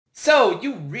So,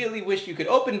 you really wish you could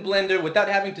open Blender without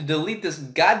having to delete this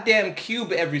goddamn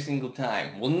cube every single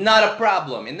time. Well, not a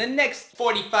problem. In the next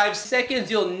 45 seconds,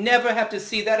 you'll never have to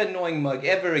see that annoying mug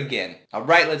ever again.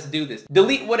 Alright, let's do this.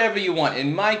 Delete whatever you want.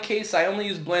 In my case, I only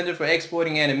use Blender for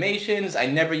exporting animations. I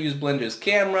never use Blender's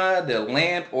camera, the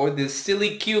lamp, or this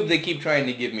silly cube they keep trying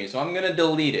to give me, so I'm gonna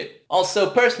delete it. Also,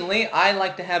 personally, I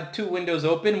like to have two windows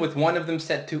open with one of them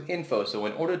set to info. So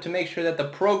in order to make sure that the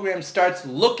program starts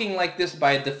looking like this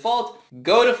by default,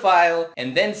 go to File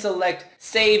and then select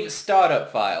Save Startup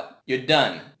File. You're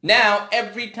done. Now,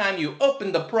 every time you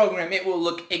open the program, it will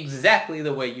look exactly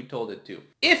the way you told it to.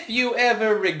 If you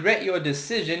ever regret your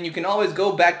decision, you can always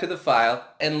go back to the file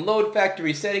and load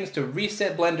factory settings to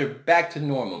reset Blender back to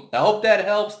normal. I hope that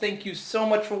helps. Thank you so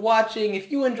much for watching.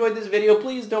 If you enjoyed this video,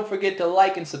 please don't forget to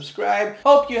like and subscribe.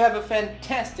 Hope you have a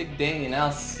fantastic day, and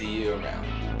I'll see you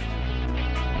around.